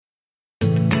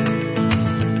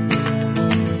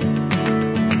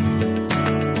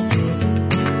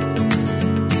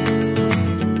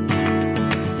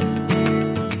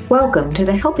Welcome to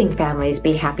the Helping Families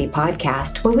Be Happy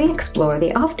podcast, where we explore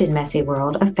the often messy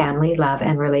world of family, love,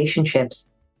 and relationships.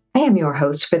 I am your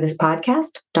host for this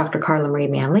podcast, Dr. Carla Marie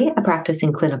Manley, a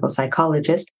practicing clinical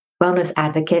psychologist, wellness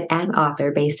advocate, and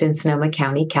author based in Sonoma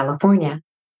County, California.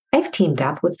 I've teamed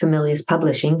up with Familius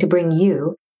Publishing to bring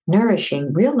you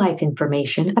nourishing real-life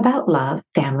information about love,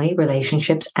 family,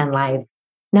 relationships, and life.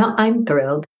 Now, I'm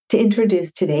thrilled to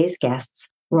introduce today's guests,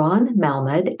 Raun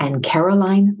Melmed and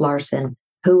Caroline Larsen,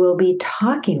 who will be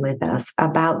talking with us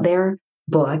about their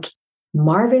book,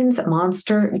 Marvin's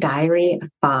Monster Diary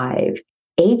 5,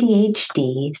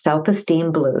 ADHD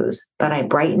Self-Esteem Blues, but I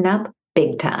brighten up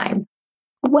big time.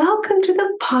 Welcome to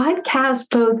the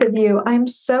podcast, both of you. I'm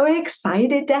so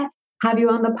excited to have you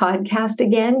on the podcast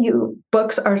again. You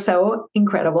books are so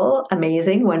incredible,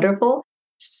 amazing, wonderful.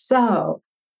 So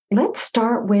let's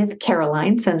start with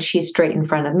Caroline, since she's straight in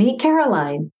front of me.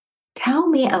 Caroline, tell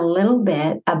me a little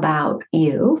bit about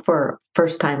you for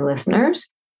first-time listeners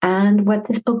and what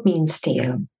this book means to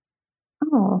you.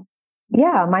 Oh,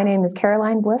 yeah. My name is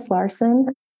Caroline Bliss Larsen.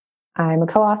 I'm a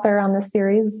co-author on this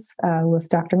series with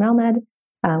Dr. Melmed,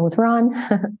 with Raun.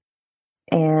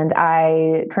 And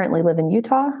I currently live in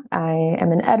Utah. I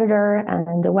am an editor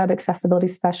and a web accessibility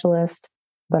specialist,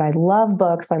 but I love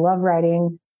books. I love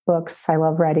writing books. I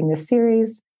love writing this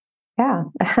series. Yeah.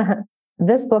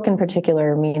 This book in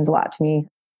particular means a lot to me.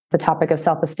 The topic of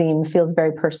self-esteem feels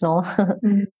very personal.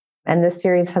 Mm-hmm. And this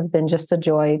series has been just a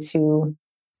joy to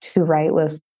write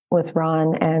with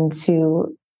Raun and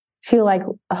to feel like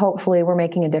hopefully we're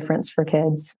making a difference for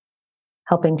kids,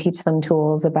 helping teach them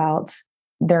tools about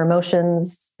their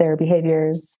emotions, their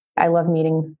behaviors. I love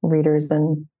meeting readers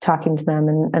and talking to them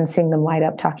and seeing them light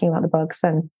up talking about the books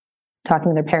and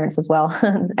talking to their parents as well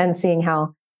and seeing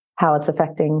how it's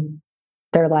affecting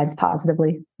their lives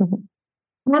positively.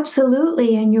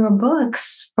 Absolutely. And your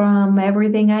books, from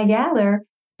everything I gather,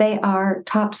 they are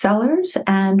top sellers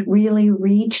and really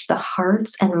reach the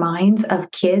hearts and minds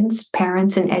of kids,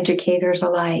 parents, and educators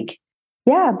alike.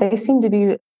 Yeah, they seem to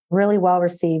be really well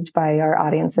received by our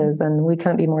audiences, and we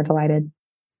couldn't be more delighted.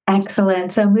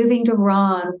 Excellent. So moving to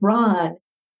Raun. Raun,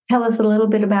 tell us a little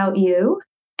bit about you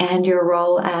and your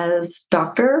role as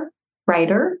doctor,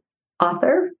 writer,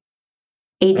 author,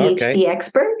 ADHD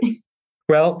expert.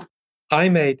 Well,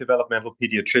 I'm a developmental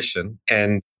pediatrician,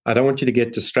 and I don't want you to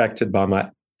get distracted by my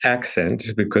accent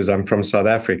because I'm from South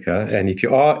Africa. And if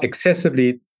you are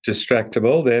excessively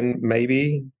distractible, then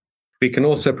maybe we can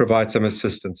also provide some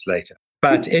assistance later.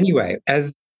 But anyway,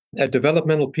 as a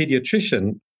developmental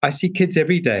pediatrician, I see kids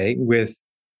every day with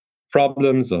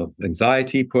problems of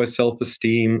anxiety, poor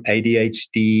self-esteem,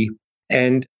 ADHD,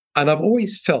 and I've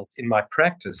always felt in my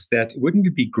practice that wouldn't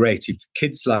it be great if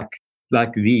kids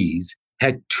like these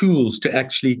had tools to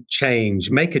actually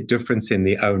change, make a difference in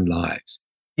their own lives.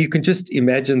 You can just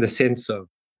imagine the sense of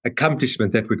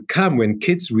accomplishment that would come when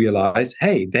kids realize,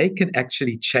 hey, they can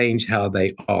actually change how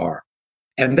they are.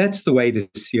 And that's the way this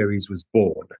series was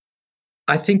born.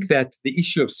 I think that the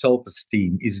issue of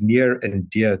self-esteem is near and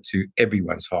dear to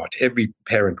everyone's heart. Every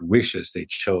parent wishes their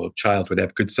child would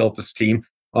have good self-esteem,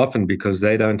 often because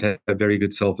they don't have very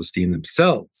good self-esteem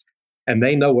themselves. And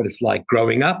they know what it's like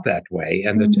growing up that way,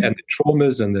 and the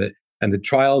traumas and the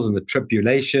trials and the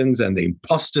tribulations and the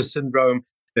imposter syndrome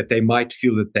that they might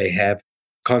feel that they have,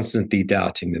 constantly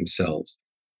doubting themselves.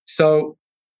 So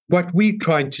what we're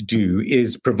trying to do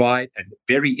is provide a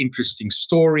very interesting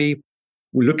story.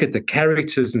 We look at the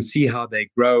characters and see how they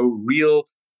grow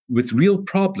with real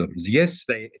problems. Yes,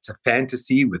 it's a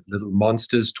fantasy with little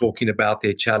monsters talking about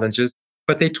their challenges,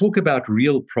 but they talk about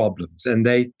real problems, and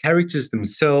characters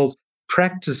themselves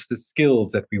practice the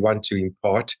skills that we want to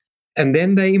impart, and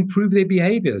then they improve their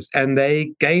behaviors and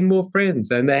they gain more friends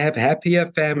and they have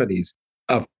happier families.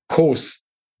 Of course,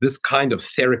 this kind of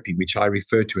therapy, which I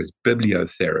refer to as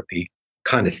bibliotherapy,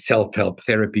 kind of self-help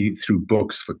therapy through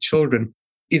books for children,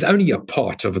 is only a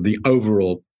part of the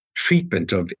overall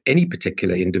treatment of any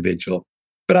particular individual.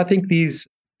 But I think these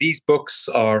books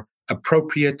are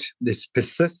appropriate,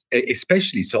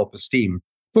 especially self-esteem,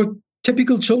 for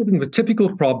typical children with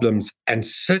typical problems, and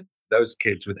certainly those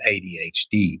kids with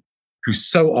ADHD who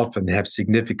so often have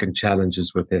significant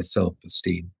challenges with their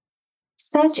self-esteem.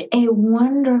 Such a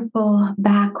wonderful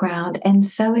background and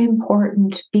so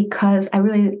important, because I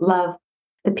really love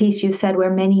the piece you said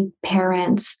where many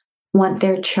parents want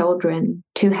their children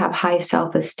to have high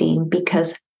self-esteem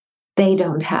because they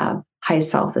don't have high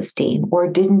self-esteem or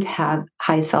didn't have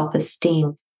high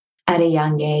self-esteem at a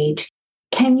young age.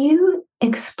 Can you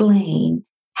explain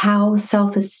how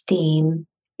self-esteem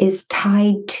is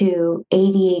tied to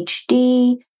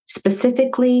ADHD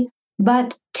specifically,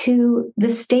 but to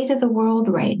the state of the world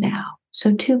right now?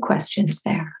 So 2 questions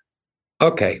there.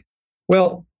 Okay.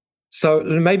 Well, so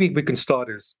maybe we can start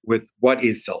with what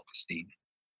is self-esteem?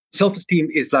 Self-esteem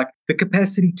is like the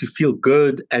capacity to feel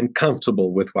good and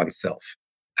comfortable with oneself.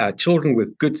 Children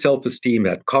with good self-esteem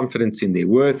have confidence in their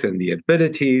worth and their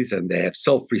abilities, and they have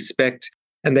self-respect,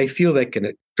 and they feel they can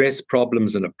address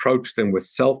problems and approach them with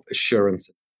self-assurance,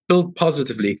 build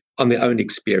positively on their own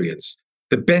experience.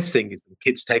 The best thing is when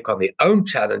kids take on their own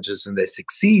challenges and they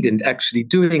succeed in actually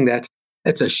doing that.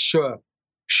 It's a sure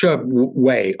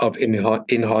way of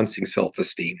enhancing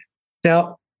self-esteem.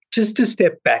 Now, just to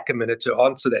step back a minute to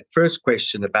answer that first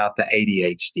question about the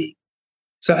ADHD.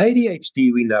 So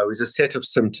ADHD, we know, is a set of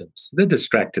symptoms, the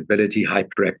distractibility,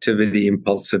 hyperactivity,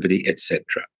 impulsivity, etc.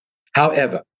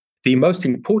 However, the most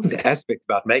important aspect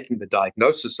about making the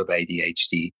diagnosis of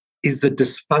ADHD is the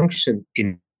dysfunction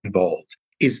involved,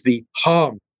 is the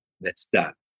harm that's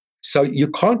done. So you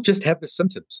can't just have the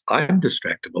symptoms. I'm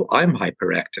distractible, I'm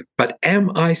hyperactive, but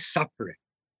am I suffering?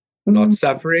 Not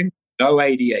suffering, no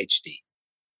ADHD.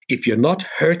 If you're not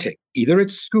hurting, either at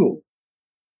school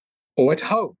or at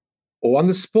home or on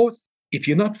the sports, if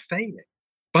you're not failing,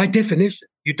 by definition,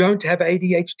 you don't have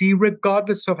ADHD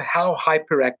regardless of how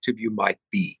hyperactive you might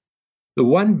be. The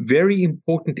one very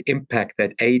important impact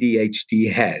that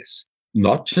ADHD has,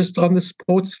 not just on the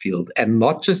sports field and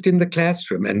not just in the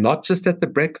classroom and not just at the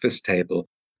breakfast table,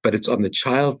 but it's on the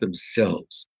child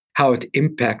themselves, how it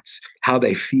impacts how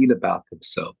they feel about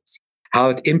themselves, how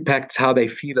it impacts how they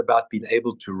feel about being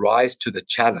able to rise to the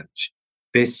challenge,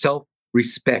 their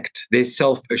self-respect, their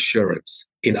self-assurance.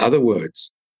 In other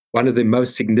words, one of the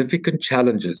most significant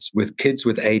challenges with kids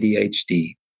with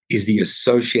ADHD is the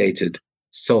associated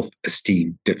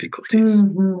self-esteem difficulties.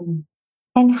 Mm-hmm.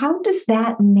 And how does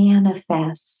that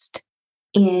manifest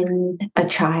in a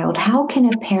child? How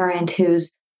can a parent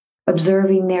who's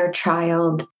observing their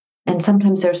child, and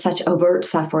sometimes there's such overt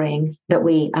suffering that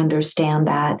we understand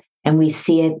that and we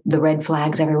see it, the red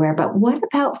flags everywhere, but what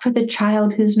about for the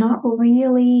child who's not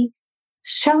really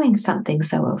showing something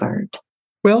so overt?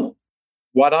 Well,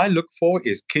 what I look for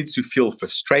is kids who feel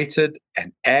frustrated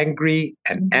and angry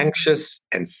and anxious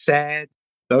and sad,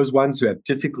 those ones who have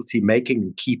difficulty making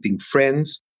and keeping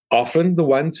friends, often the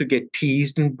ones who get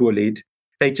teased and bullied.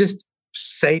 They just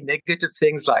say negative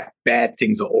things like, bad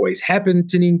things are always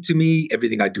happening to me,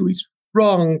 everything I do is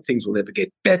wrong, things will never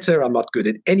get better, I'm not good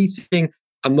at anything,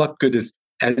 I'm not good as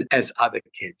other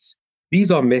kids. These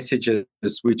are messages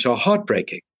which are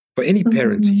heartbreaking for any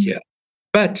parent to hear.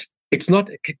 But it's not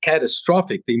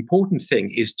catastrophic. The important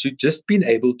thing is to just being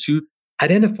able to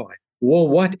identify, well,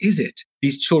 what is it?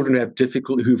 These children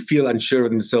who feel unsure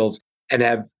of themselves and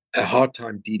have a hard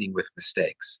time dealing with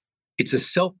mistakes. It's a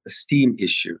self-esteem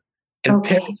issue. And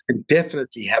parents can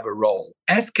definitely have a role,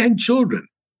 as can children,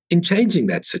 in changing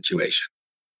that situation.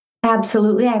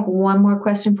 Absolutely. I have one more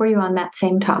question for you on that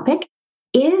same topic.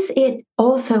 Is it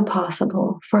also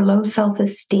possible for low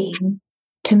self-esteem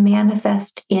to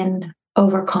manifest in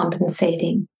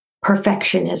overcompensating,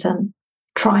 perfectionism,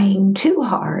 trying too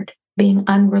hard, being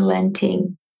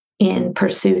unrelenting in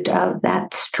pursuit of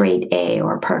that straight A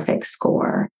or perfect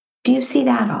score? Do you see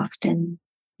that often?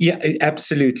 Yeah,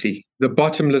 absolutely. The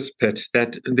bottomless pit,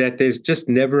 that there's just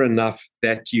never enough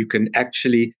that you can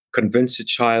actually convince a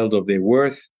child of their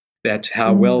worth, that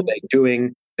how well they're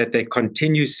doing, that they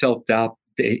continue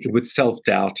with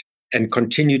self-doubt and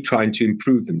continue trying to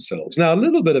improve themselves. Now, a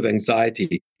little bit of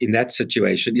anxiety in that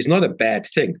situation is not a bad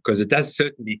thing because it does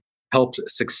certainly help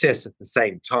success at the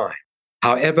same time.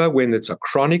 However, when it's a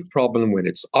chronic problem, when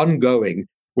it's ongoing,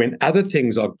 when other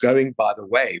things are going by the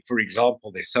way, for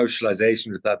example, their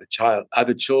socialization with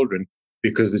other children,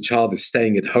 because the child is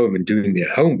staying at home and doing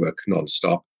their homework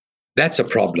nonstop, that's a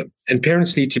problem. And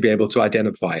parents need to be able to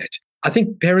identify it. I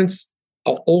think parents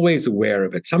are always aware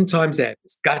of it. Sometimes they have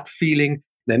this gut feeling.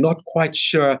 They're not quite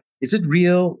sure. Is it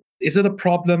real? Is it a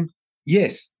problem?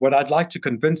 Yes. What I'd like to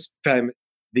convince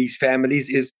these families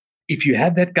is if you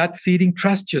have that gut feeling,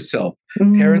 trust yourself.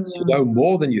 Parents, you know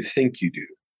more than you think you do.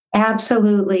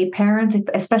 Absolutely. Parents,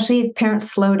 especially if parents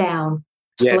slow down,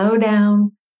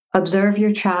 observe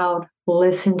your child,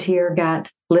 listen to your gut,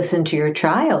 listen to your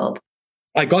child.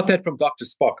 I got that from Dr.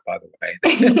 Spock, by the way.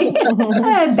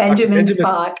 Benjamin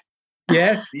Spock.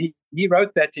 Yes, he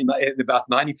wrote that in about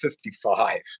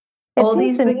 1955. All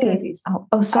these big movies.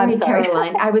 Sorry,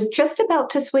 Caroline. I was just about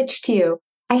to switch to you.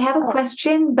 I have a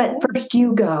question, but first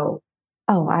you go.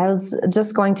 Oh, I was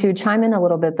just going to chime in a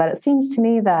little bit that it seems to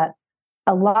me that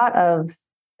a lot of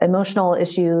emotional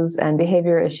issues and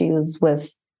behavior issues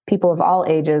with people of all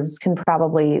ages can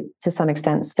probably, to some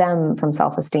extent, stem from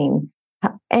self-esteem,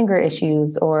 anger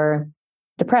issues, or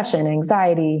depression,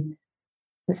 anxiety,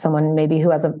 someone maybe who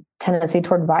has a tendency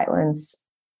toward violence,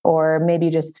 or maybe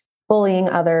just bullying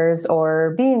others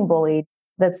or being bullied.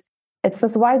 It's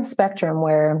this wide spectrum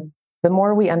where the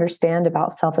more we understand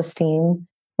about self-esteem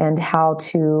and how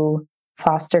to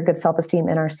foster good self-esteem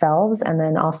in ourselves and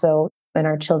then also in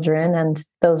our children and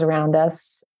those around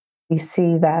us, we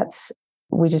see that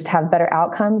we just have better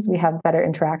outcomes. We have better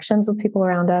interactions with people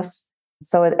around us.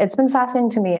 So it's been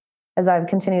fascinating to me as I've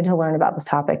continued to learn about this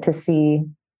topic to see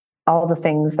all the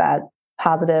things that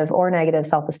positive or negative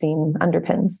self-esteem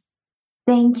underpins.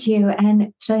 Thank you.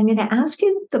 And so I'm going to ask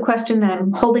you the question that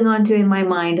I'm holding on to in my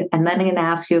mind, and then I'm going to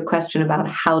ask you a question about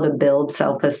how to build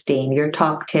self-esteem, your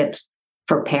top tips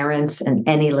for parents and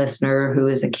any listener who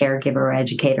is a caregiver or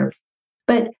educator.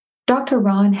 But Dr.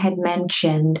 Raun had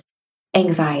mentioned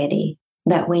anxiety,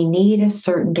 that we need a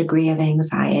certain degree of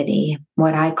anxiety,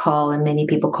 what I call and many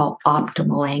people call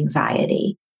optimal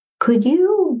anxiety. Could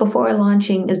you, before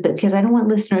launching, because I don't want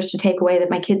listeners to take away that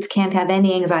my kids can't have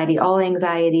any anxiety, all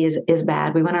anxiety is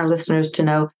bad. We want our listeners to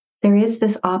know there is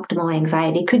this optimal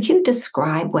anxiety. Could you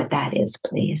describe what that is,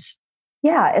 please?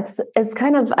 Yeah, it's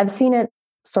kind of, I've seen it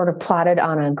sort of plotted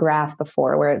on a graph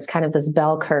before where it's kind of this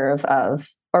bell curve of,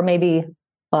 or maybe,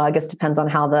 well, I guess it depends on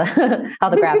how the how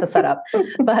the graph is set up,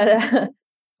 but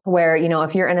where,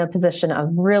 if you're in a position of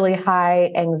really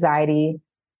high anxiety,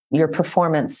 your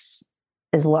performance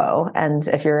is low. And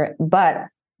but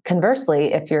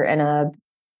conversely, if you're in a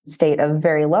state of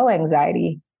very low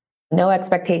anxiety, no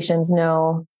expectations,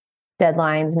 no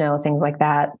deadlines, no things like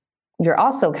that, you're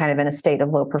also kind of in a state of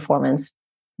low performance.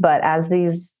 But as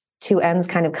these two ends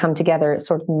kind of come together, it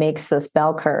sort of makes this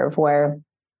bell curve where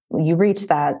you reach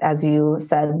that, as you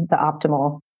said, the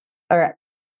optimal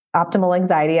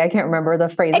anxiety. I can't remember the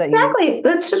phrase exactly.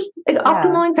 That's just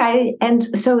optimal anxiety.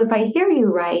 And so if I hear you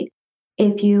right,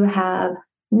 if you have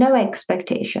no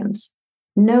expectations,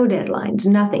 no deadlines,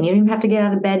 nothing, you don't even have to get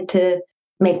out of bed to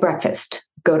make breakfast,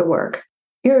 go to work,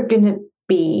 you're going to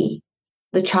be,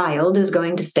 the child is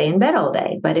going to stay in bed all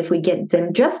day. But if we get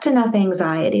them just enough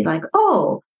anxiety, like,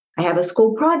 oh, I have a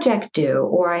school project due,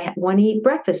 or I want to eat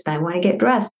breakfast and I want to get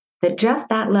dressed, that just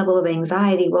that level of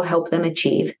anxiety will help them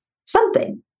achieve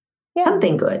something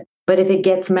good. But if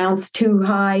it mounts too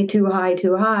high,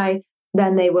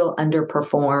 then they will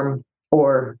underperform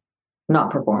or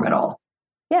not perform at all.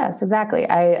 Yes, exactly.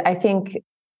 I think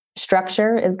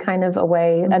structure is kind of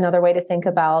another way to think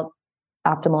about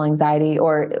optimal anxiety,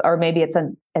 or maybe it's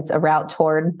a route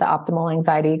toward the optimal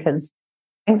anxiety, because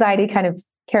anxiety kind of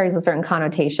carries a certain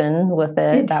connotation with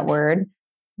it, that word.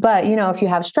 But, if you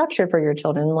have structure for your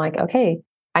children, like, okay,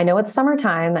 I know it's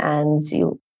summertime and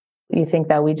you think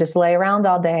that we just lay around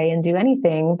all day and do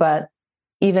anything, but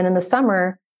even in the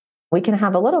summer, we can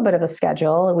have a little bit of a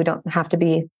schedule. We don't have to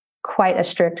be quite as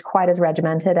strict, quite as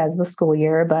regimented as the school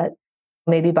year, but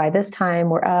maybe by this time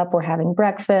we're up, we're having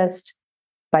breakfast.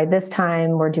 By this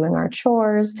time we're doing our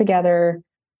chores together.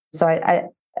 So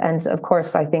and of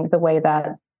course, I think the way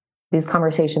that these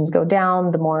conversations go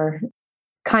down, the more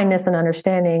kindness and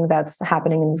understanding that's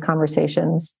happening in these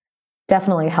conversations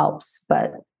definitely helps.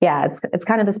 But yeah, it's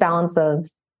kind of this balance of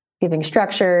giving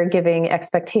structure, giving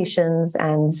expectations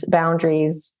and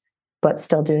boundaries, but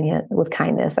still doing it with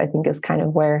kindness, I think is kind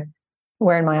of where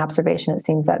in my observation, it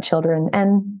seems that children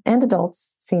and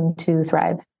adults seem to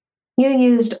thrive. You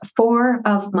used 4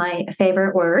 of my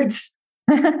favorite words.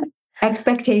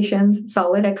 Expectations,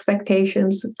 solid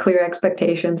expectations, clear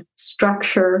expectations,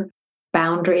 structure,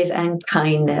 boundaries, and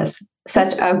kindness.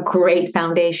 Such a great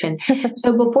foundation.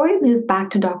 So before we move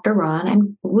back to Dr. Raun, I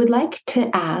would like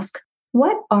to ask,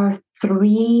 what are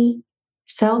 3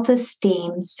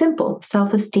 simple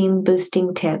self-esteem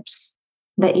boosting tips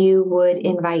that you would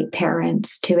invite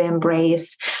parents to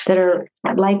embrace that are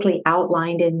likely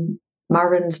outlined in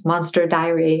Marvin's Monster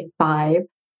Diary 5?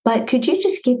 But could you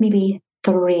just give maybe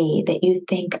 3 that you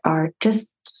think are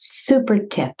just super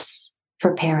tips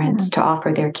for parents to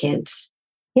offer their kids?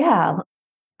 Yeah,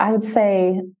 I would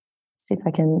say, see if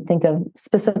I can think of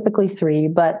specifically 3,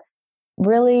 but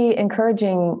really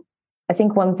encouraging. I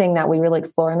think one thing that we really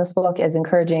explore in this book is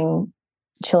encouraging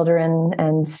children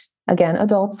and, again,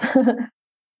 adults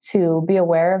to be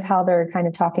aware of how they're kind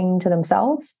of talking to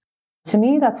themselves. To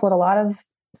me, that's what a lot of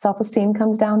self-esteem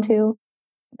comes down to.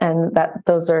 And that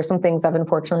those are some things I've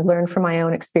unfortunately learned from my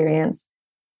own experience,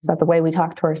 is that the way we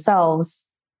talk to ourselves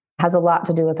has a lot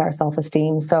to do with our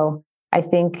self-esteem. So I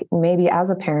think maybe as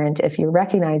a parent, if you're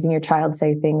recognizing your child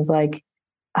say things like,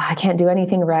 I can't do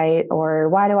anything right, or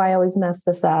why do I always mess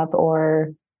this up,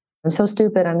 or I'm so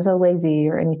stupid, I'm so lazy,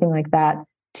 or anything like that,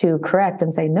 to correct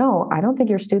and say, no, I don't think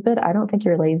you're stupid. I don't think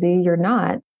you're lazy. You're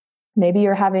not. maybe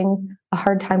you're having a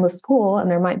hard time with school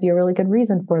and there might be a really good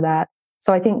reason for that.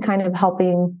 So I think kind of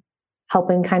helping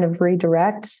kind of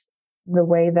redirect the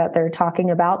way that they're talking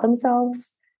about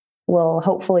themselves will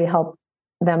hopefully help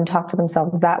them talk to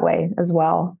themselves that way as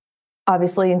well.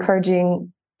 Obviously,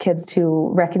 encouraging kids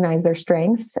to recognize their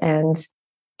strengths and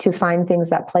to find things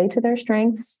that play to their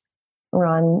strengths.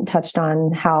 Raun touched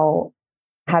on how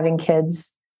having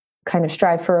kids kind of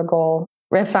strive for a goal.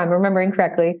 If I'm remembering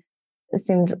correctly, it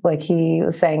seemed like he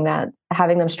was saying that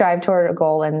having them strive toward a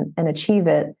goal and achieve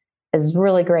it is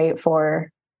really great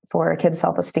for a kid's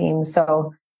self-esteem.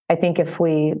 So I think if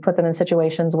we put them in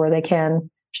situations where they can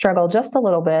struggle just a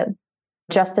little bit,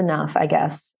 just enough, I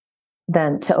guess,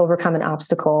 then to overcome an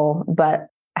obstacle, but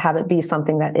have it be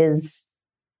something that is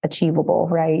achievable,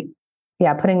 right?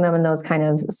 Yeah, putting them in those kind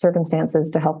of circumstances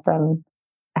to help them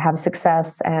have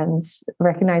success and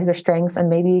recognize their strengths and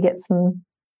maybe get some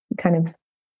kind of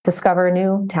discover a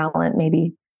new talent,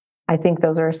 maybe. I think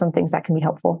those are some things that can be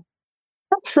helpful.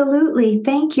 Absolutely.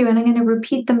 Thank you. And I'm going to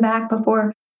repeat them back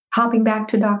before hopping back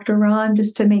to Dr. Raun,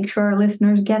 just to make sure our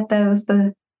listeners get those.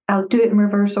 I'll do it in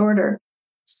reverse order.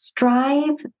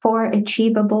 Strive for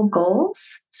achievable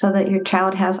goals so that your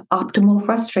child has optimal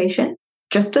frustration,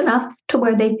 just enough to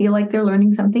where they feel like they're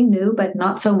learning something new, but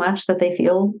not so much that they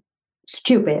feel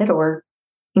stupid or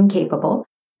incapable.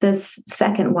 The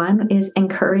second one is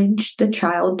encourage the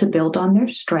child to build on their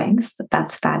strengths.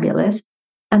 That's fabulous.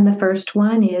 And the first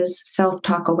one is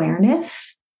self-talk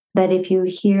awareness, that if you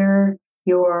hear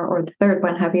or the third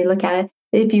one, however you look at it,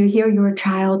 if you hear your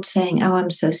child saying, oh,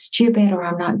 I'm so stupid or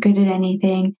I'm not good at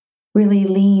anything, really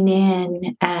lean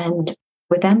in and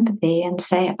with empathy and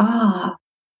say,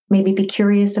 maybe be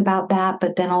curious about that,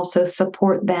 but then also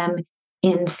support them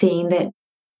in seeing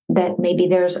that maybe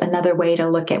there's another way to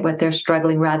look at what they're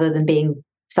struggling rather than being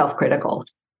self-critical.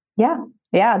 Yeah,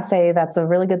 I'd say that's a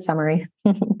really good summary.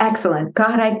 Excellent.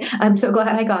 God, I'm so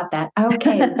glad I got that.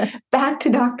 Okay, back to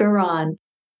Dr. Raun.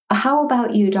 How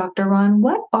about you, Dr. Raun?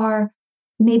 What are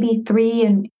maybe 3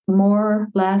 and more,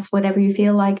 less, whatever you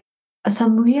feel like,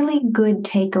 some really good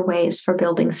takeaways for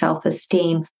building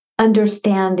self-esteem,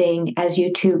 understanding, as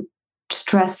you two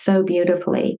stress so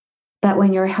beautifully, that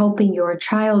when you're helping your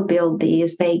child build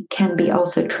these, they can be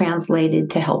also translated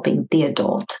to helping the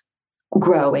adult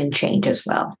grow and change as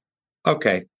well?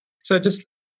 Okay. So just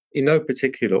in no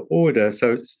particular order,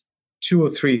 so it's 2 or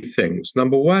 3 things.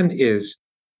 Number one is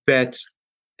that,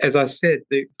 as I said,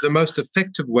 the most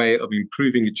effective way of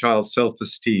improving a child's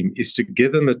self-esteem is to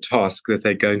give them a task that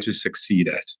they're going to succeed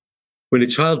at. When a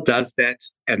child does that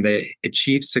and they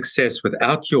achieve success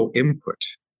without your input,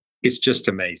 it's just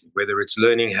amazing. Whether it's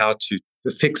learning how to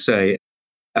fix a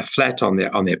flat on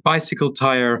their bicycle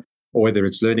tire, or whether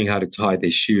it's learning how to tie their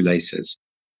shoelaces,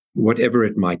 whatever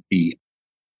it might be.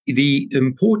 The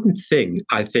important thing,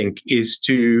 I think, is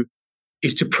to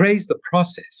praise the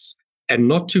process and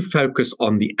not to focus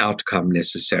on the outcome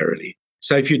necessarily.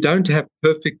 So if you don't have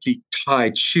perfectly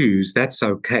tied shoes, that's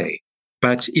okay.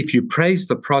 But if you praise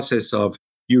the process of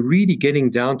you're really getting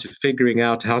down to figuring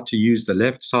out how to use the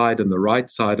left side and the right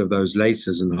side of those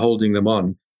laces and holding them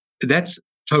on, that's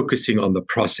focusing on the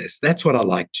process. That's what I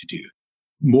like to do,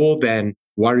 more than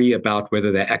worry about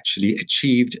whether they actually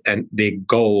achieved and their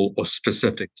goal or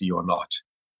specific to you or not.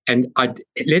 And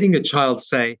letting a child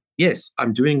say, yes,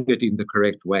 I'm doing it in the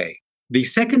correct way. The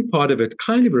second part of it,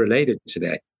 kind of related to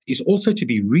that, is also to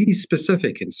be really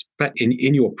specific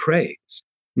in your praise,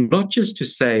 not just to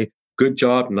say, good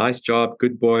job, nice job,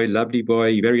 good boy, lovely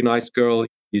boy, very nice girl,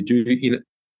 you do,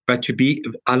 but to be,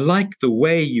 I like the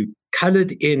way you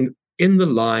colored in the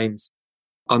lines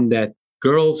on that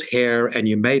girl's hair and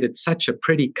you made it such a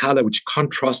pretty color which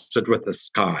contrasted with the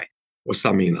sky or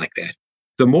something like that.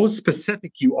 The more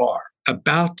specific you are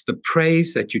about the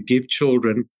praise that you give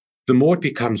children, the more it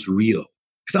becomes real.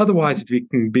 Because otherwise it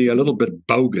can be a little bit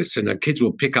bogus and the kids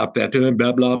will pick up that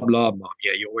blah, blah, blah, mom.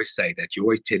 Yeah, you always say that. You're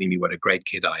always telling me what a great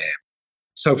kid I am.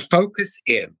 So focus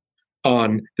in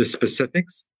on the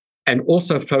specifics and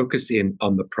also focus in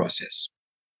on the process.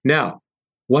 Now,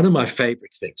 one of my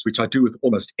favorite things, which I do with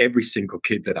almost every single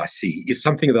kid that I see, is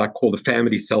something that I call the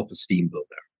family self-esteem builder.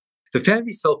 The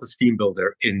family self-esteem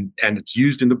builder, and it's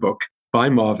used in the book by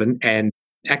Marvin, and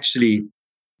actually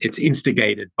it's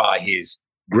instigated by his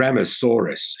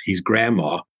Grammosaurus, his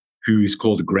grandma, who is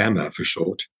called Grammar for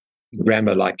short.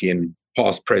 Grammar like in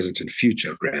past, present, and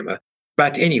future grammar.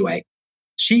 But anyway,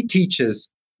 she teaches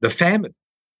the family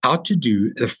how to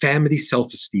do the family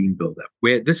self-esteem builder,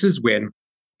 where this is when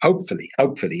hopefully,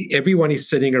 everyone is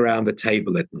sitting around the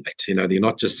table at night. They're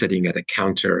not just sitting at a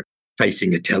counter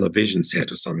facing a television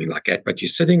set or something like that, but you're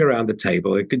sitting around the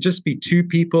table. It could just be 2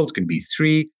 people. It can be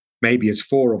 3. maybe it's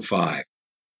 4 or 5,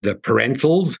 the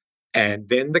parentals and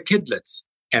then the kidlets,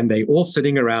 and they all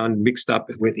sitting around mixed up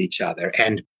with each other.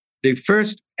 And they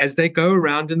first, as they go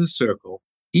around in the circle,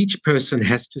 each person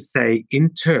has to say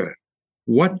in turn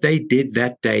what they did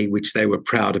that day, which they were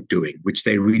proud of doing, which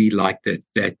they really liked,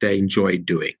 that they enjoyed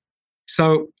doing.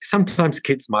 So sometimes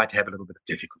kids might have a little bit of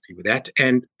difficulty with that,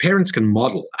 and parents can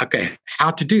model, okay,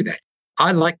 how to do that.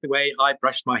 I like the way I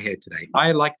brushed my hair today.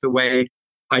 I like the way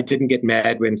I didn't get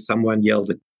mad when someone yelled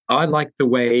at me. I like the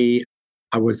way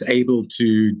I was able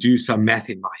to do some math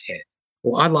in my head.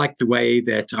 Or I like the way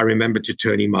that I remember to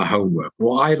turn in my homework.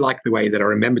 Or I like the way that I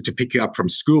remember to pick you up from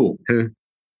school.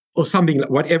 Or something,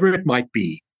 whatever it might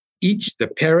be. Each, the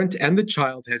parent and the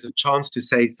child, has a chance to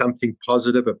say something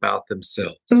positive about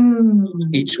themselves.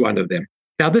 Each one of them.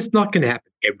 Now, this is not going to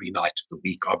happen every night of the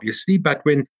week, obviously, but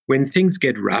when things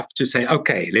get rough, to say,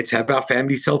 okay, let's have our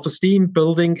family self-esteem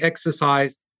building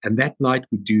exercise, and that night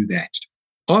we do that.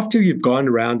 After you've gone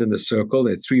around in the circle,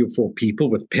 there are 3 or 4 people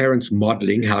with parents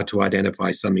modeling how to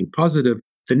identify something positive,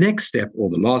 the next step, or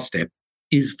the last step,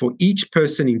 is for each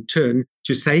person in turn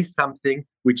to say something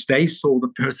which they saw the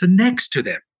person next to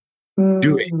them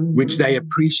doing, which they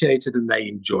appreciated and they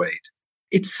enjoyed.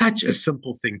 It's such a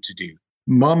simple thing to do.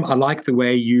 Mom, I like the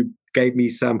way you gave me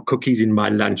some cookies in my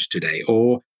lunch today.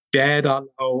 Or Dad,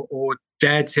 or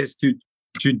Dad says to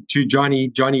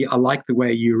Johnny, I like the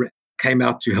way you came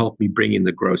out to help me bring in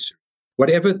the grocery.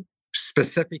 Whatever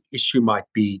specific issue might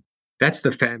be, that's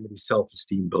the family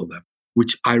self-esteem builder,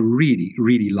 which I really,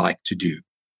 really like to do.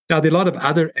 Now, there are a lot of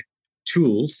other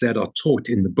tools that are taught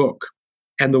in the book.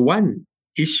 And the one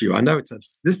issue, I know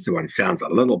this one sounds a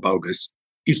little bogus,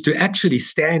 is to actually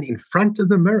stand in front of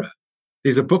the mirror.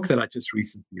 There's a book that I just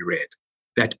recently read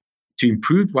that to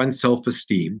improve one's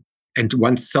self-esteem and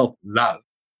one's self-love,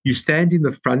 you stand in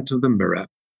the front of the mirror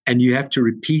and you have to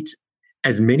repeat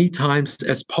as many times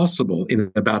as possible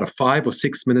in about a 5 or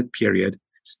 6 minute period,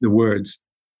 the words,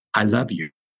 I love you.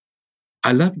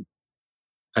 I love you.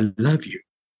 I love you.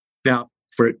 Now,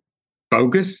 for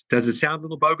bogus, does it sound a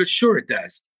little bogus? Sure, it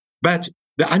does. But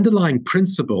the underlying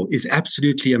principle is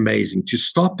absolutely amazing, to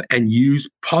stop and use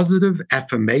positive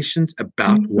affirmations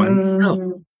about oneself,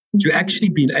 to actually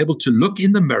being able to look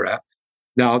in the mirror.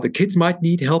 Now, the kids might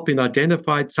need help in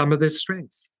identifying some of their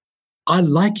strengths. I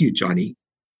like you, Johnny.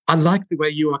 I like the way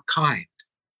you are kind.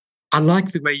 I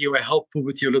like the way you are helpful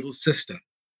with your little sister.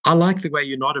 I like the way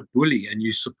you're not a bully and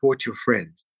you support your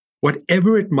friends.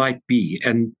 Whatever it might be,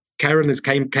 and Karen has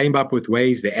came up with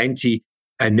ways, the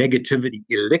anti-negativity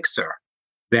elixir,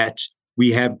 that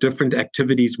we have different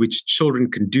activities which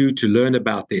children can do to learn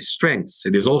about their strengths.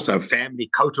 And there's also a family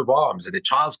coat of arms and a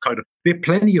child's coat of... There are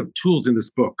plenty of tools in this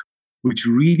book which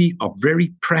really are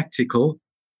very practical.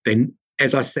 Then,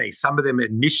 as I say, some of them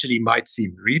initially might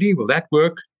seem, really, will that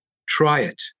work? Try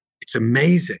it. It's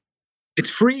amazing. It's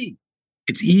free.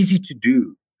 It's easy to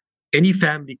do. Any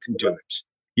family can do it.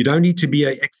 You don't need to be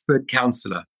an expert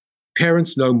counselor.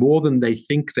 Parents know more than they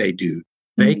think they do.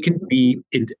 They can be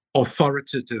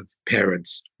authoritative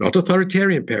parents, not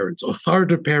authoritarian parents,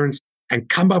 authoritative parents, and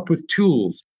come up with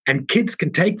tools. And kids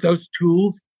can take those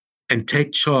tools and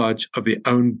take charge of their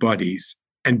own bodies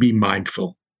and be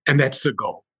mindful. And that's the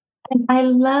goal. And I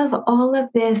love all of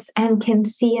this and can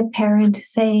see a parent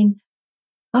saying,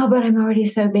 oh, but I'm already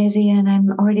so busy and I'm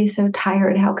already so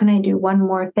tired. How can I do one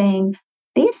more thing?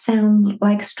 These sound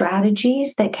like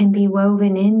strategies that can be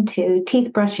woven into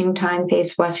teeth brushing time,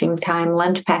 face washing time,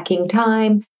 lunch packing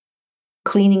time,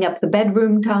 cleaning up the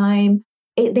bedroom time,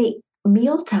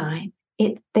 meal time.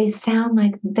 They sound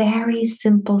like very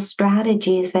simple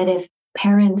strategies that if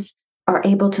parents are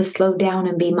able to slow down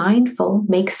and be mindful,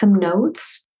 make some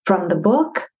notes from the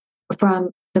book, from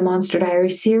the Monster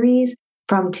Diary series,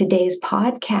 from today's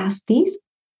podcast, these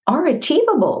are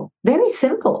achievable, very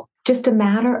simple. Just a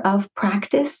matter of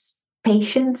practice,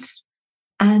 patience,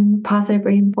 and positive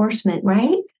reinforcement,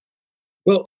 right?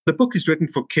 Well, the book is written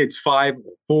for kids 4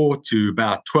 to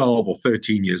about 12 or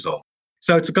 13 years old.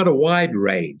 So it's got a wide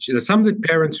range. Some of the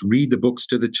parents read the books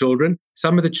to the children.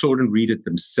 Some of the children read it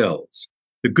themselves.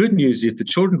 The good news is if the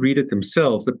children read it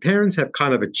themselves, the parents have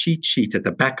kind of a cheat sheet at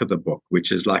the back of the book,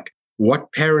 which is like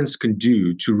what parents can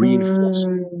do to reinforce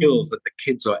the skills that the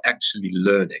kids are actually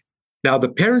learning. Now, the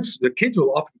kids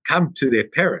will often come to their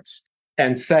parents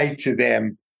and say to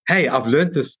them, hey, I've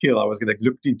learned this skill. I was going to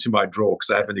look into my drawer because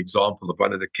I have an example of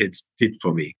one of the kids did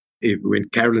for me. When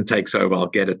Carolyn takes over, I'll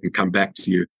get it and come back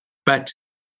to you. But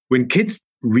when kids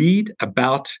read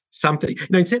about something,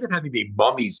 instead of having their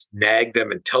mommies nag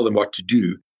them and tell them what to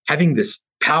do, having this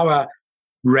Power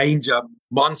Ranger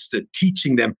monster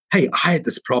teaching them, hey, I had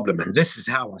this problem and this is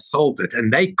how I solved it.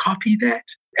 And they copy that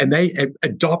and they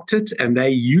adopt it and they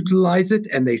utilize it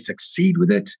and they succeed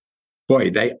with it, boy,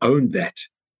 they own that.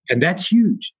 And that's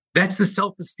huge. That's the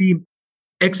self-esteem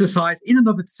exercise in and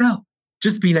of itself.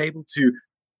 Just being able to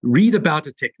read about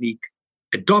a technique,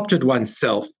 adopt it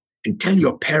oneself, and tell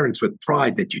your parents with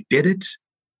pride that you did it.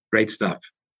 Great stuff.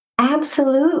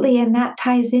 Absolutely. And that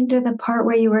ties into the part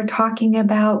where you were talking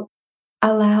about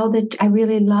I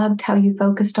really loved how you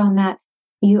focused on that.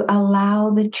 You allow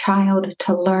the child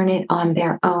to learn it on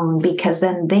their own, because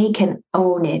then they can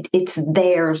own it. It's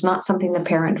theirs, not something the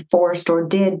parent forced or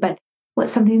did, but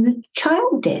something the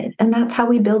child did. And that's how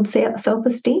we build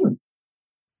self-esteem.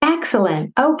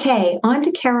 Excellent. Okay, on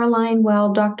to Caroline.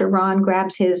 While Dr. Raun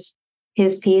grabs his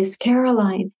piece.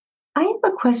 Caroline, I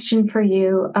have a question for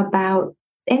you about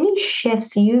any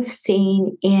shifts you've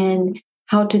seen in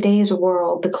how today's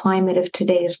world, the climate of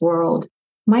today's world,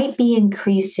 might be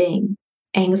increasing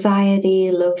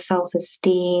anxiety, low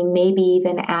self-esteem, maybe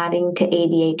even adding to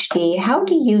ADHD. How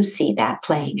do you see that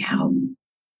playing out?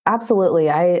 Absolutely.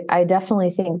 I definitely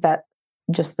think that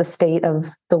just the state of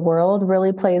the world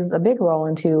really plays a big role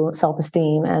into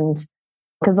self-esteem. And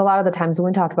because a lot of the times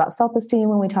when we talk about self-esteem,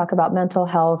 when we talk about mental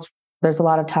health, there's a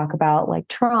lot of talk about like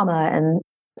trauma and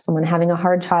someone having a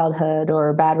hard childhood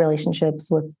or bad relationships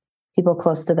with people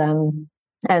close to them.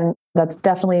 And that's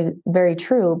definitely very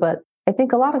true. But I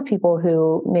think a lot of people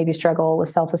who maybe struggle with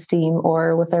self-esteem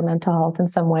or with their mental health in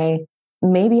some way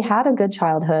maybe had a good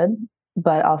childhood,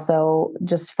 but also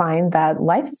just find that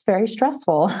life is very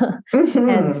stressful. Mm-hmm.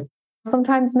 And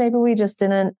sometimes maybe we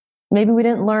didn't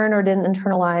learn or didn't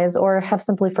internalize or have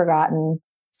simply forgotten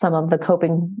some of the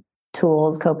coping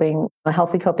tools,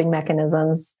 healthy coping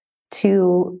mechanisms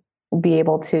to be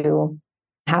able to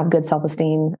have good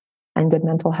self-esteem and good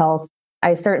mental health.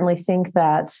 I certainly think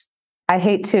that I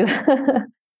hate to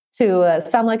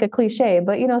sound like a cliche,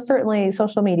 but certainly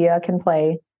social media can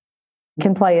play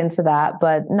into that,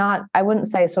 but I wouldn't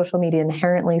say social media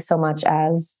inherently so much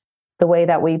as the way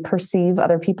that we perceive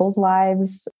other people's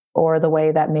lives or the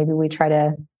way that maybe we try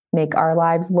to make our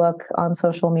lives look on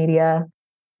social media.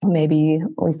 Maybe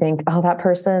we think, oh, that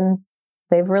person,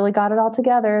 they've really got it all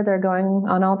together. They're going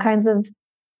on all kinds of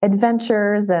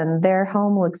adventures and their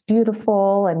home looks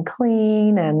beautiful and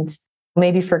clean. And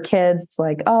maybe for kids, it's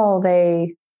like, oh,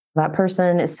 that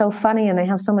person is so funny and they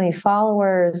have so many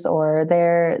followers, or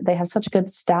they have such good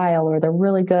style, or they're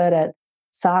really good at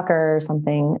soccer or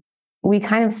something. We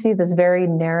kind of see this very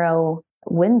narrow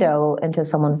window into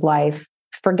someone's life,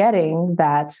 forgetting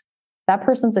that that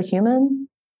person's a human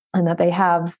and that they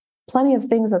have plenty of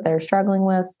things that they're struggling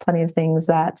with, plenty of things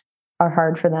that are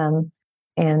hard for them.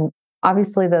 And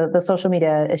obviously the social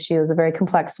media issue is a very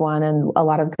complex one, and a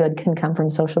lot of good can come from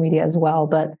social media as well.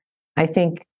 But I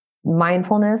think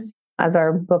mindfulness, as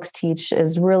our books teach,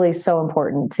 is really so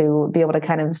important to be able to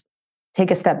kind of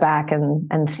take a step back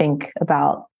and think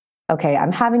about, okay,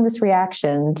 I'm having this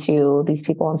reaction to these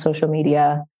people on social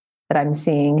media that I'm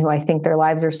seeing who I think their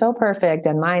lives are so perfect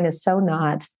and mine is so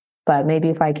not. But maybe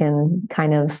if I can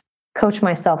kind of coach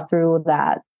myself through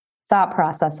that thought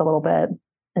process a little bit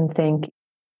and think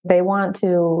they want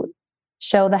to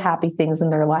show the happy things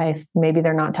in their life. Maybe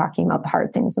they're not talking about the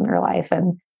hard things in their life.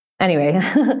 And anyway,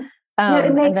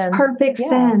 it makes perfect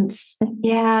sense.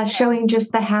 Yeah, showing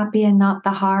just the happy and not the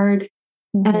hard.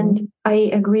 Mm-hmm. And I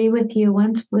agree with you.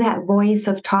 Once that voice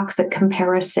of toxic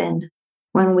comparison,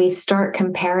 when we start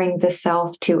comparing the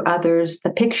self to others,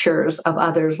 the pictures of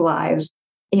others' lives,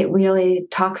 it really,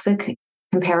 toxic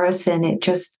comparison, it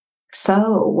just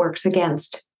so works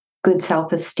against good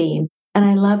self-esteem. And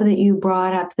I love that you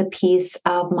brought up the piece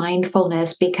of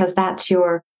mindfulness, because that's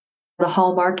the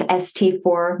hallmark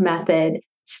ST4 method.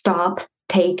 Stop,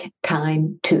 take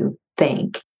time to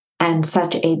think. And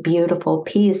such a beautiful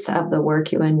piece of the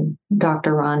work you and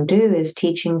Dr. Raun do is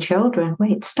teaching children,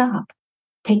 wait, stop,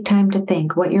 take time to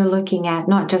think. What you're looking at,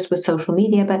 not just with social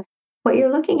media, but what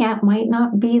you're looking at might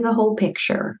not be the whole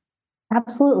picture.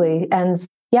 Absolutely. And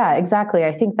yeah, exactly.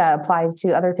 I think that applies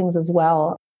to other things as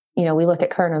well. We look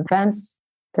at current events.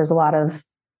 There's a lot of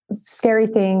scary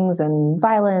things and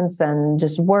violence and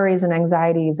just worries and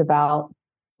anxieties about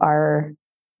our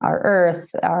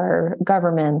earth, our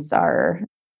governments, our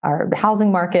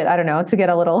housing market. I don't know, to get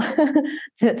a little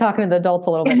talking to the adults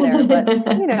a little bit there, but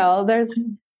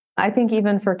I think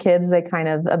even for kids, they kind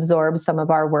of absorb some of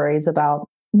our worries about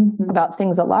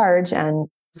things at large. And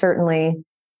certainly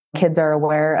kids are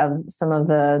aware of some of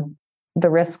the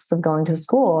risks of going to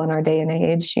school in our day and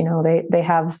age. They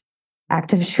have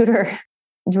active shooter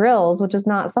drills, which is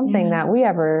not something that we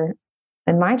ever,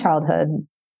 in my childhood,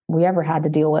 we ever had to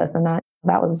deal with. And that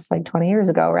was like 20 years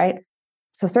ago, right?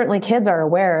 So certainly kids are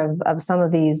aware of some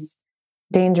of these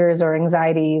dangers or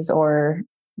anxieties or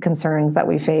concerns that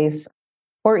we face,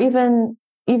 or even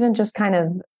just kind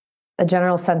of a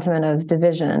general sentiment of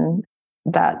division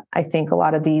that I think a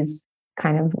lot of these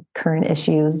kind of current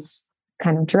issues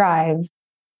kind of drive,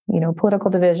 political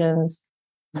divisions,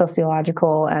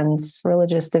 sociological and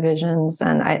religious divisions.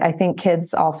 And I think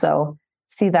kids also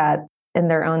see that in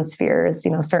their own spheres,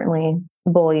 certainly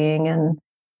bullying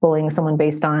someone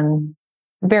based on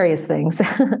various things.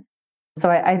 So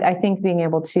I think being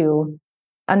able to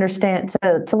understand,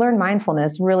 to learn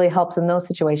mindfulness really helps in those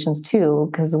situations too,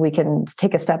 because we can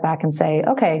take a step back and say,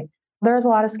 okay, there's a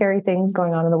lot of scary things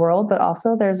going on in the world, but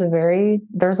also there's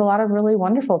a lot of really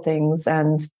wonderful things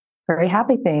and very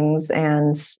happy things.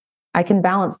 And I can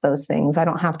balance those things. I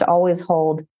don't have to always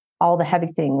hold all the heavy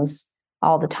things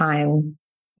all the time.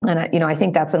 And I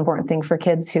think that's an important thing for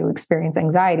kids who experience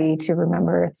anxiety to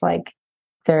remember. It's like,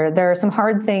 there are some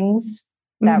hard things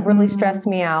that really stress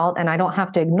me out, and I don't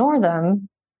have to ignore them,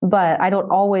 but I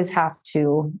don't always have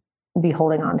to be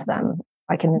holding on to them.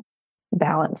 I can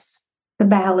balance. The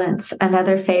balance,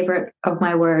 another favorite of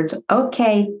my words.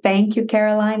 Okay, thank you,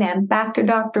 Caroline. And back to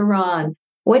Dr. Raun.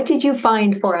 What did you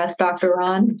find for us, Dr.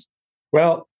 Raun?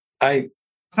 Well, I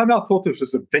somehow thought this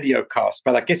was a video cast,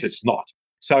 but I guess it's not.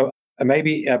 So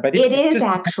maybe... but it is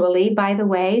actually, by the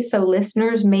way. So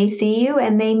listeners may see you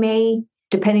and they may,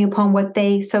 depending upon what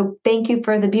so thank you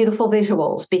for the beautiful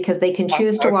visuals, because they can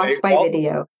choose to watch by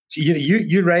video.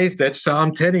 You raised it, so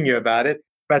I'm telling you about it.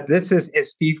 But this is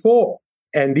ST4.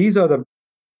 And these are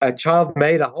a child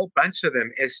made a whole bunch of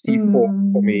them,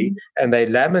 ST4 for me, and they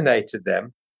laminated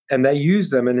them. And they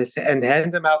use them and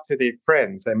hand them out to their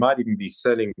friends. They might even be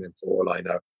selling them for all I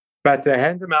know. But they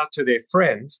hand them out to their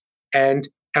friends and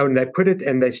they put it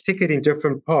and they stick it in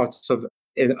different parts of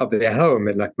their home,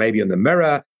 and like maybe on the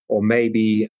mirror, or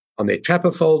maybe on their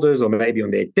trapper folders, or maybe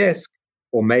on their desk,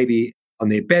 or maybe on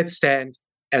their bedstand.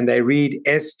 And they read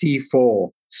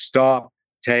ST4, stop,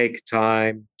 take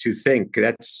time to think.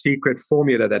 That secret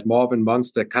formula that Marvin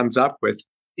Monster comes up with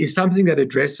is something that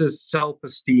addresses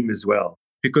self-esteem as well.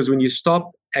 Because when you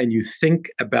stop and you think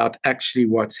about actually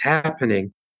what's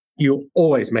happening, you'll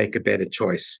always make a better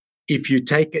choice. If you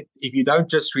don't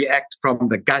just react from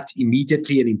the gut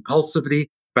immediately and impulsively,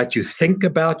 but you think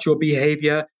about your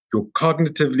behavior, you're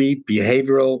cognitively,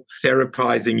 behavioral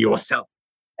therapizing yourself.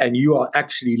 And you are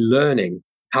actually learning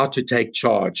how to take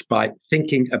charge by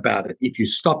thinking about it. If you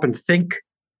stop and think,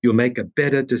 you'll make a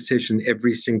better decision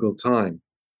every single time.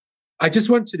 I just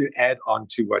wanted to add on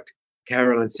to what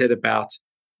Caroline said about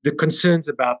the concerns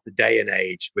about the day and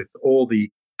age with all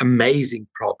the amazing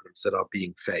problems that are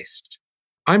being faced.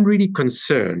 I'm really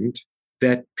concerned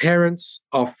that parents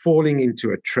are falling into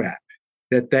a trap,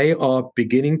 that they are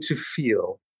beginning to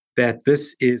feel that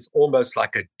this is almost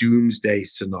like a doomsday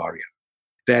scenario,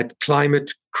 that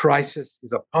climate crisis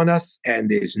is upon us and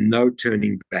there's no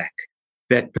turning back,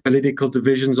 that political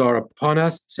divisions are upon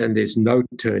us and there's no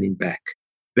turning back,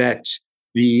 that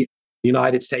the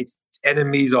United States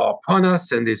enemies are upon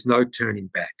us and there's no turning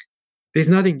back. There's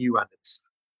nothing new under the sun.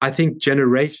 I think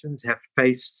generations have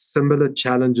faced similar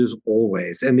challenges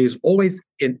always. And there's always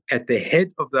at the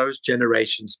head of those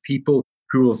generations, people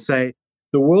who will say,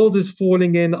 the world is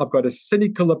falling in. I've got a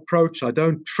cynical approach. I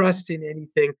don't trust in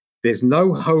anything. There's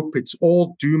no hope. It's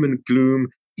all doom and gloom.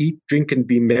 Eat, drink, and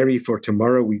be merry, for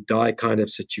tomorrow we die kind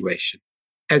of situation.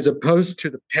 As opposed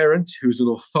to the parent who's an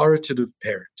authoritative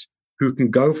parent, who can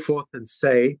go forth and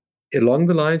say, along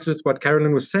the lines with what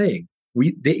Caroline was saying,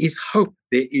 there is hope,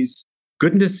 there is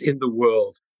goodness in the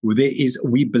world,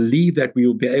 we believe that we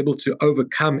will be able to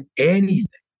overcome anything.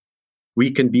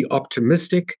 We can be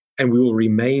optimistic and we will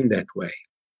remain that way.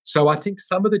 So I think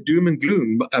some of the doom and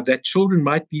gloom that children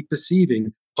might be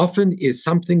perceiving often is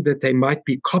something that they might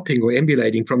be copying or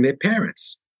emulating from their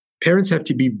parents. Parents have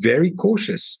to be very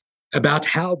cautious about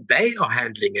how they are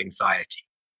handling anxiety.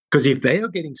 Because if they are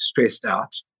getting stressed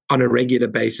out on a regular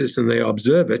basis and they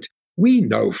observe it, we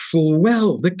know full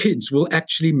well the kids will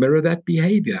actually mirror that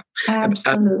behavior.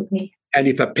 Absolutely. And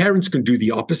if the parents can do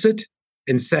the opposite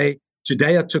and say,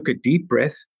 today I took a deep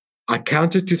breath, I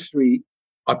counted to 3,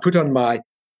 I put on my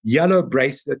yellow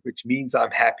bracelet, which means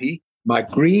I'm happy, my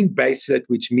green bracelet,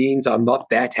 which means I'm not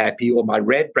that happy, or my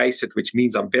red bracelet, which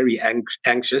means I'm very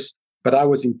anxious, but I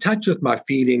was in touch with my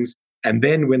feelings. And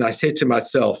then when I said to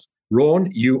myself, Raun,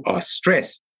 you are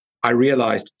stressed, I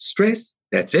realized stress,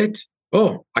 that's it.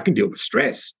 Oh, I can deal with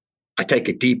stress. I take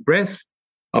a deep breath,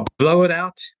 I blow it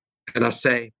out, and I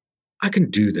say, I can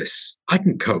do this. I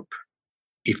can cope.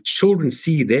 If children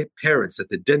see their parents at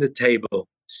the dinner table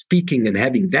speaking and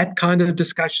having that kind of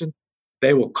discussion,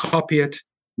 they will copy it,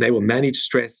 they will manage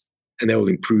stress, and they will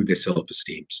improve their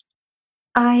self-esteem.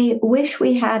 I wish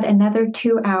we had another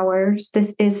 2 hours.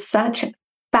 This is such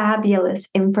fabulous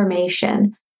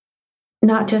information,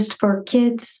 not just for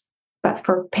kids, but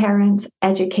for parents,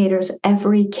 educators,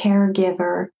 every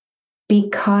caregiver,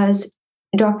 because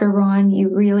Dr. Raun, you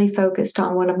really focused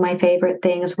on one of my favorite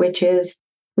things, which is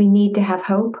we need to have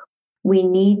hope. We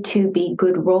need to be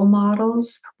good role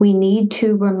models. We need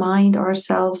to remind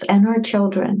ourselves and our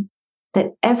children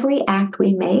that every act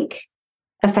we make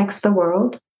affects the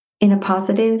world in a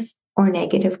positive or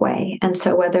negative way. And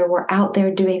so whether we're out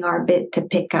there doing our bit to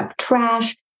pick up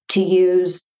trash,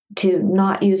 to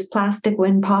not use plastic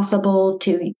when possible,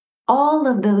 to all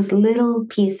of those little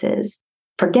pieces,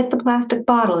 forget the plastic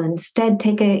bottle, instead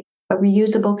take a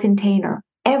reusable container.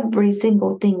 Every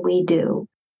single thing we do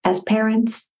as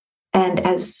parents and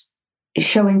as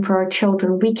showing for our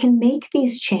children, we can make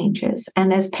these changes.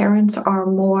 And as parents are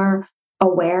more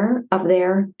aware of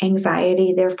their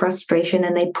anxiety, their frustration,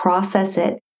 and they process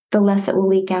it, the less it will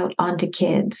leak out onto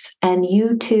kids. And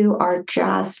you two are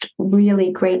just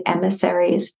really great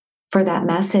emissaries for that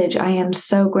message. I am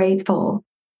so grateful.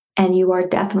 And you are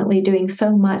definitely doing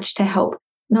so much to help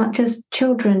not just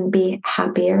children be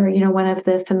happier, one of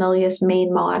the Familias'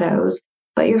 main mottos,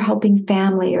 but you're helping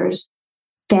families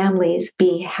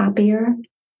be happier,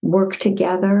 work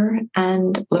together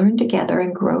and learn together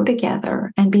and grow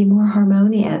together and be more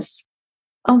harmonious.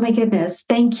 Oh my goodness.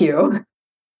 Thank you.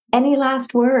 Any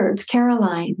last words,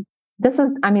 Caroline? This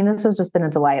has just been a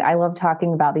delight. I love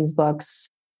talking about these books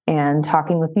and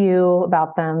talking with you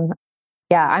about them.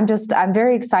 Yeah, I'm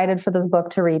very excited for this book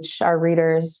to reach our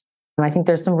readers. I think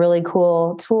there's some really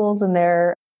cool tools in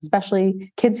there,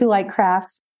 especially kids who like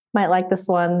crafts might like this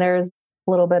one. There's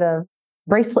a little bit of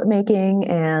bracelet making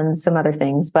and some other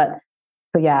things, but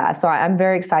yeah, so I'm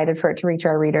very excited for it to reach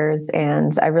our readers.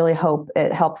 And I really hope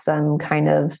it helps them kind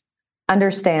of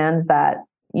understand that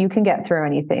you can get through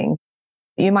anything.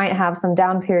 You might have some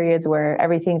down periods where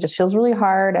everything just feels really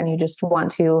hard and you just want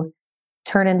to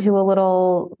turn into a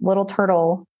little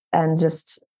turtle and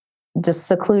just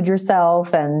seclude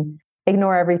yourself and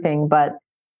ignore everything. But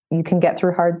you can get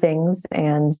through hard things,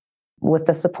 and with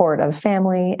the support of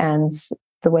family and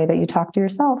the way that you talk to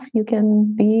yourself, you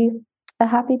can be a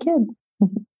happy kid.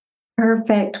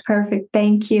 Perfect.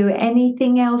 Thank you.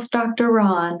 Anything else, Dr.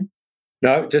 Raun?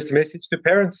 No, just a message to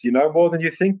parents. You know more than you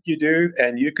think you do,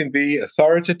 and you can be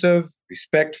authoritative,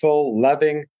 respectful,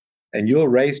 loving, and you'll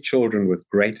raise children with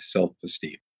great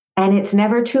self-esteem. And it's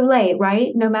never too late,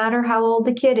 right? No matter how old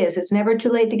the kid is, it's never too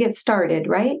late to get started,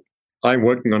 right? I'm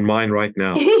working on mine right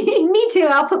now. Me too.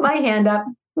 I'll put my hand up.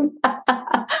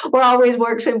 We're always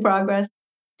works in progress.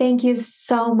 Thank you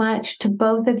so much to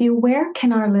both of you. Where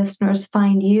can our listeners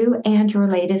find you and your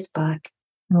latest book?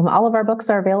 All of our books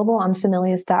are available on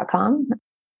familias.com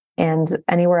and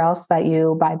anywhere else that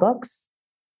you buy books.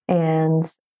 And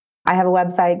I have a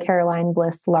website,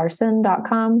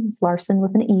 carolineblislarsen.com. It's Larsen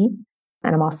with an E.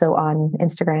 And I'm also on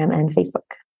Instagram and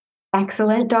Facebook.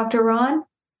 Excellent. Dr. Raun?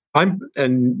 I'm a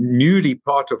newly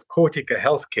part of Cortica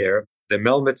Healthcare. The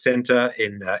Melmed Center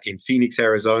in Phoenix,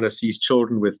 Arizona sees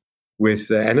children with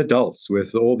and adults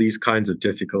with all these kinds of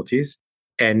difficulties,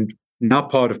 and now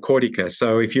part of Cortica.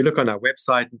 So if you look on our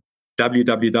website,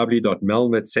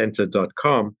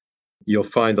 www.melmedcenter.com, you'll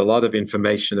find a lot of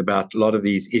information about a lot of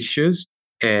these issues.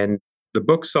 And the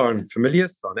books are on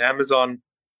Familias, on Amazon,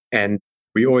 and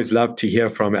we always love to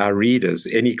hear from our readers.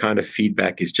 Any kind of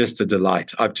feedback is just a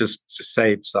delight. I've just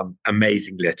saved some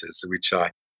amazing letters, which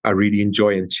I really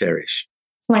enjoy and cherish.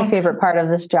 It's my favorite part of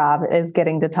this job is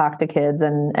getting to talk to kids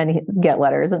and get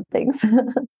letters and things.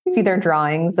 See their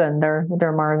drawings and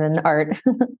their Marvin art.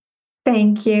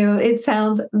 Thank you. It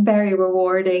sounds very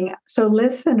rewarding. So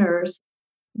listeners,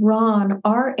 Raun,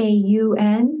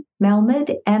 R-A-U-N,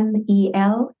 Melmed,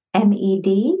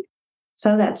 M-E-L-M-E-D.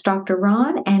 So that's Dr.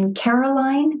 Raun, and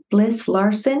Caroline Bliss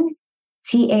Larsen,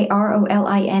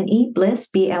 C-A-R-O-L-I-N-E, Bliss,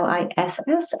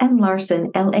 B-L-I-S-S, and Larsen,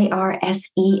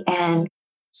 L-A-R-S-E-N.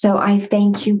 So I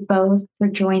thank you both for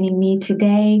joining me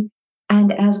today.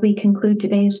 And as we conclude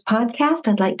today's podcast,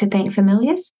 I'd like to thank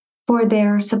Familias for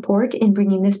their support in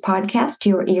bringing this podcast to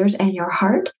your ears and your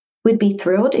heart. We'd be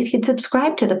thrilled if you'd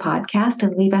subscribe to the podcast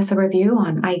and leave us a review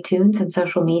on iTunes and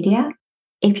social media.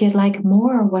 If you'd like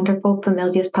more wonderful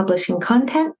Familias publishing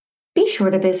content, be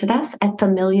sure to visit us at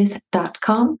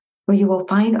familias.com, where you will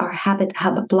find our Habit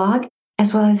Hub blog,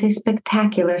 as well as a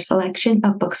spectacular selection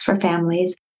of books for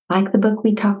families, like the book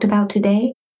we talked about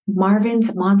today,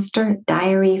 Marvin's Monster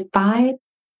Diary 5,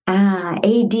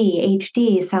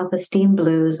 ADHD Self-Esteem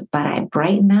Blues, but I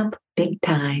brighten up big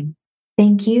time.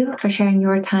 Thank you for sharing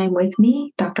your time with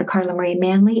me, Dr. Carla Marie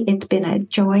Manley. It's been a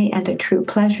joy and a true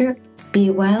pleasure. Be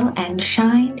well and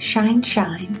shine, shine,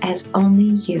 shine as only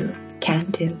you can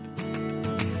do.